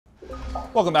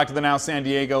Welcome back to the Now San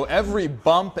Diego. Every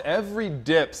bump, every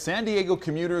dip, San Diego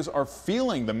commuters are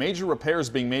feeling the major repairs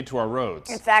being made to our roads.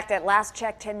 In fact, at last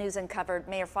check, 10 News uncovered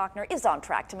Mayor Faulkner is on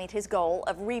track to meet his goal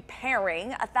of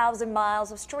repairing 1,000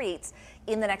 miles of streets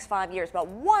in the next 5 years. But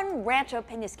one Rancho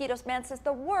Penasquitos man says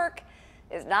the work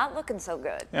is not looking so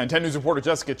good. Yeah, and 10 News reporter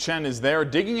Jessica Chen is there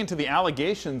digging into the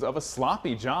allegations of a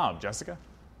sloppy job. Jessica?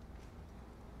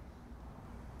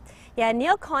 Yeah,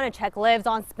 Neil Konachek lives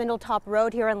on Spindletop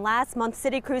Road here, and last month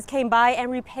city crews came by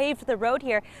and repaved the road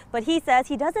here, but he says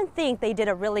he doesn't think they did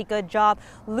a really good job.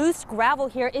 Loose gravel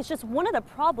here is just one of the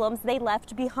problems they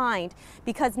left behind,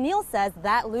 because Neil says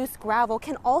that loose gravel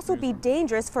can also be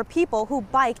dangerous for people who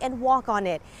bike and walk on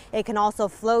it. It can also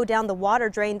flow down the water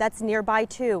drain that's nearby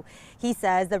too. He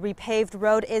says the repaved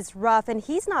road is rough, and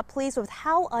he's not pleased with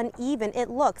how uneven it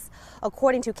looks.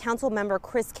 According to council member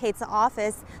Chris Cates'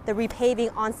 office, the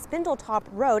repaving on Spindletop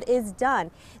Road is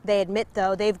done. They admit,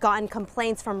 though, they've gotten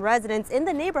complaints from residents in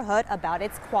the neighborhood about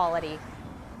its quality.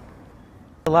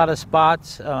 A lot of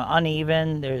spots,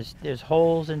 uneven. There's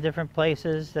holes in different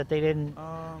places that they didn't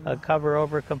cover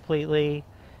over completely.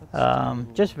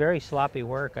 Just very sloppy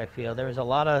work, I feel. There was a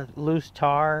lot of loose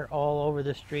tar all over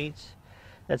the streets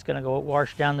that's going to go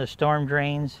wash down the storm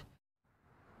drains.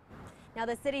 Now,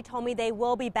 the city told me they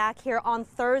will be back here on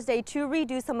Thursday to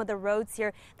redo some of the roads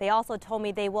here. They also told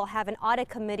me they will have an audit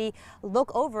committee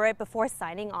look over it before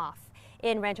signing off.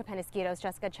 In Rancho Penasquitos,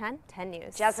 Jessica Chen, 10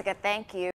 News. Jessica, thank you.